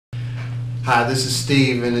Hi, this is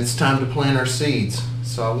Steve, and it's time to plant our seeds.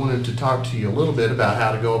 So I wanted to talk to you a little bit about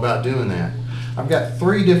how to go about doing that. I've got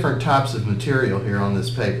 3 different types of material here on this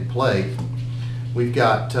paper plate. We've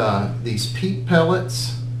got these peat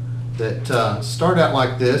pellets that start out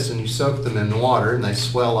like this, and you soak them in water and they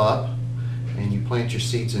swell up, and you plant your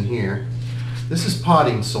seeds in here. This is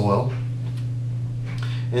potting soil,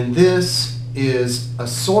 and this is a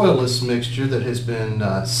soilless mixture that has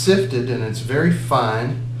been sifted, and it's very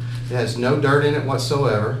fine. It has no dirt in it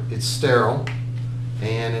whatsoever. It's sterile,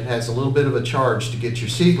 and it has a little bit of a charge to get your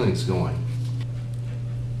seedlings going.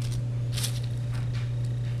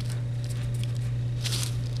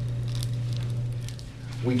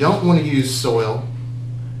 We don't want to use soil.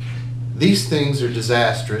 These things are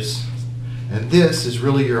disastrous, and this is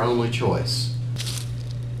really your only choice.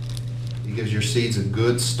 It gives your seeds a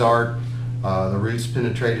good start. The roots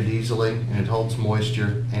penetrate it easily, and it holds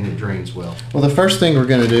moisture, and it drains well. Well, the first thing we're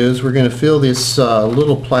going to do is we're going to fill this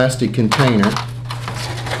little plastic container,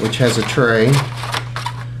 which has a tray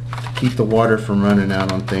to keep the water from running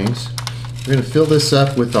out on things. We're going to fill this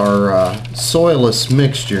up with our soilless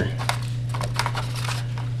mixture.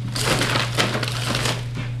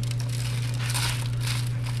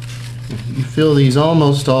 You fill these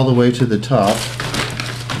almost all the way to the top.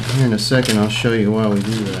 Here in a second I'll show you why we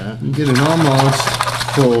do that. You get it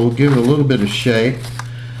almost full, give it a little bit of shake,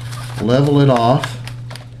 level it off.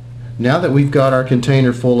 Now that we've got our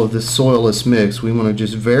container full of this soilless mix, we want to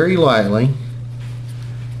just very lightly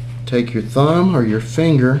take your thumb or your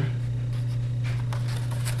finger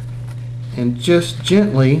and just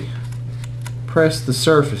gently press the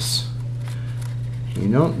surface.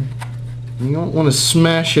 You don't want to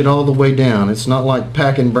smash it all the way down. It's not like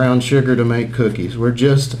packing brown sugar to make cookies. We're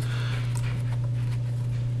just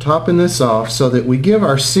topping this off so that we give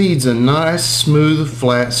our seeds a nice, smooth,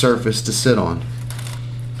 flat surface to sit on.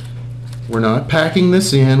 We're not packing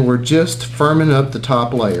this in, we're just firming up the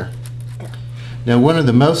top layer. Now, one of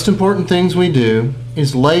the most important things we do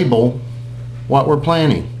is label what we're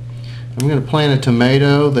planting. I'm going to plant a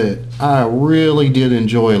tomato that I really did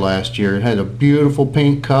enjoy last year. It had a beautiful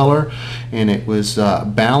pink color, and it was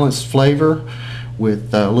balanced flavor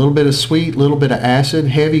with a little bit of sweet, a little bit of acid,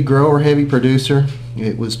 heavy grower, heavy producer.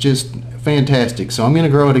 It was just fantastic. So I'm going to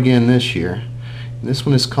grow it again this year. This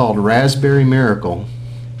one is called Raspberry Miracle,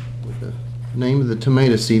 with the name of the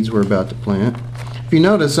tomato seeds we're about to plant. If you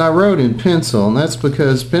notice, I wrote in pencil, and that's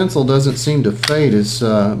because pencil doesn't seem to fade as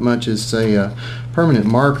much as, say, a permanent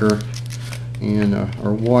marker, and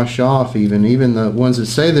or wash off. Even the ones that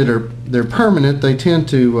say that they're permanent, they tend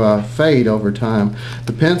to fade over time.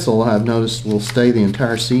 The pencil, I've noticed, will stay the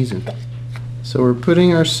entire season. So we're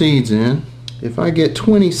putting our seeds in. If I get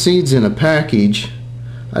 20 seeds in a package,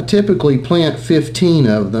 I typically plant 15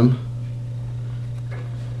 of them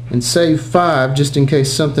and save 5 just in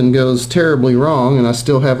case something goes terribly wrong and I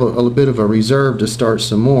still have a bit of a reserve to start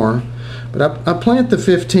some more. But I plant the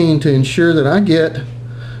 15 to ensure that I get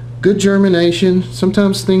good germination.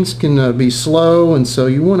 Sometimes things can be slow, and so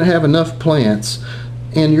you want to have enough plants,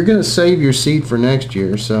 and you're going to save your seed for next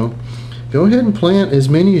year. So go ahead and plant as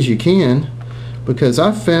many as you can, because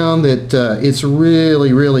I've found that it's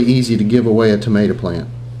really easy to give away a tomato plant.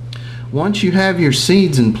 Once you have your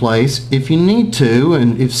seeds in place, if you need to,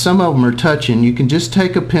 and if some of them are touching, you can just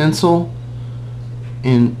take a pencil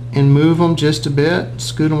and move them just a bit,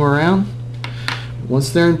 scoot them around.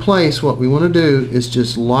 Once they're in place, what we want to do is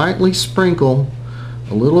just lightly sprinkle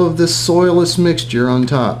a little of this soilless mixture on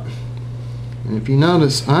top. And if you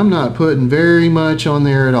notice, I'm not putting very much on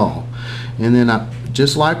there at all. And then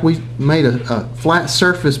just like we made a flat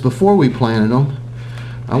surface before we planted them,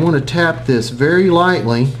 I want to tap this very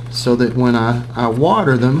lightly so that when I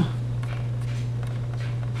water them,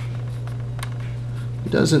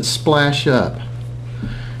 it doesn't splash up.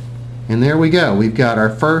 And there we go. We've got our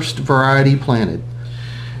first variety planted.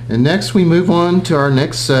 And next we move on to our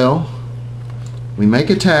next cell. We make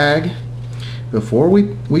a tag. Before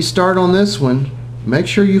we start on this one, make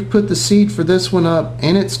sure you've put the seed for this one up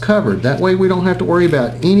and it's covered. That way we don't have to worry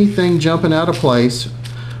about anything jumping out of place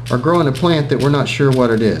or growing a plant that we're not sure what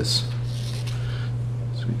it is.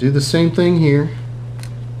 So we do the same thing here.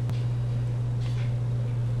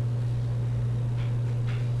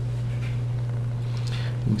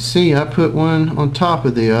 You see, I put one on top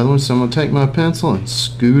of the other one, so I'm going to take my pencil and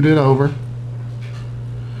scoot it over.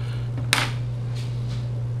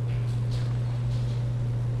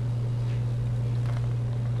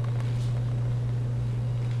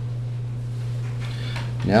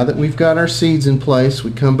 Now that we've got our seeds in place,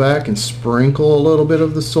 we come back and sprinkle a little bit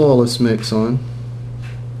of the soilless mix on.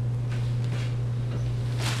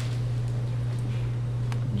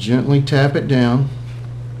 Gently tap it down.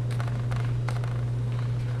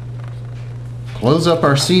 Close up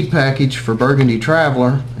our seed package for Burgundy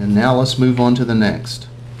Traveler, and now let's move on to the next.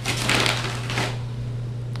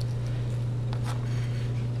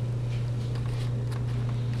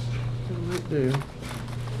 Do.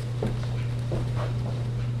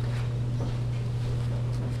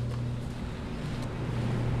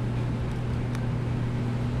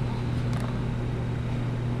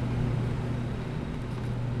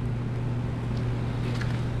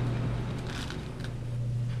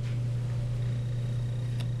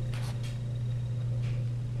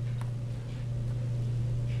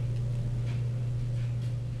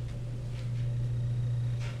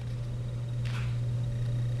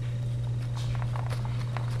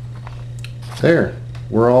 There,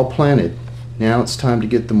 we're all planted. Now it's time to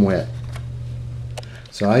get them wet.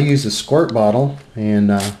 So I use a squirt bottle,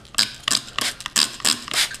 and I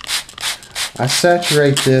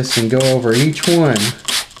saturate this and go over each one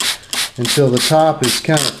until the top is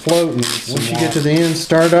kind of floating. Once you get to the end,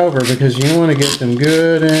 start over, because you want to get them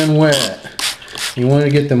good and wet. You want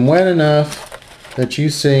to get them wet enough that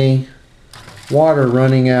you see water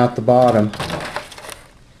running out the bottom.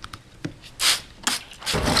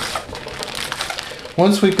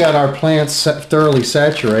 Once we've got our plants thoroughly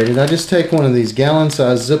saturated, I just take one of these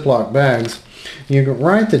gallon-sized Ziploc bags. You can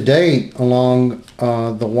write the date along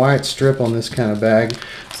the white strip on this kind of bag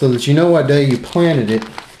so that you know what day you planted it.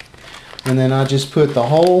 And then I just put the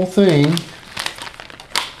whole thing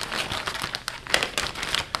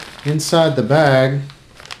inside the bag,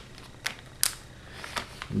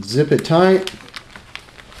 zip it tight,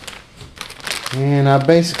 and I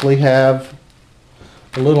basically have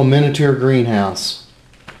a little miniature greenhouse.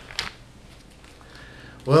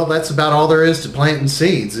 Well, that's about all there is to planting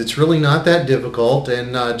seeds. It's really not that difficult,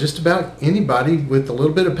 and just about anybody with a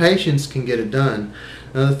little bit of patience can get it done.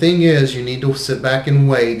 Now, the thing is, you need to sit back and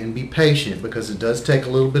wait and be patient, because it does take a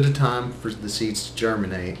little bit of time for the seeds to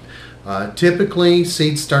germinate. Typically,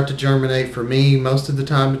 seeds start to germinate for me most of the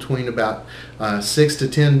time between about 6 to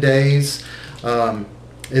 10 days.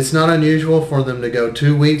 It's not unusual for them to go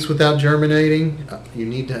 2 weeks without germinating. You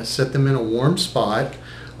need to set them in a warm spot,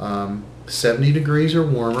 70 degrees or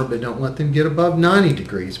warmer, but don't let them get above 90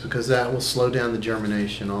 degrees, because that will slow down the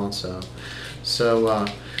germination also. So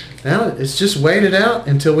now it's just wait it out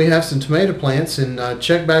until we have some tomato plants, and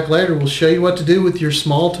check back later. We'll show you what to do with your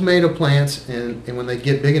small tomato plants and when they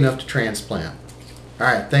get big enough to transplant.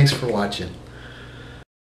 Alright, thanks for watching.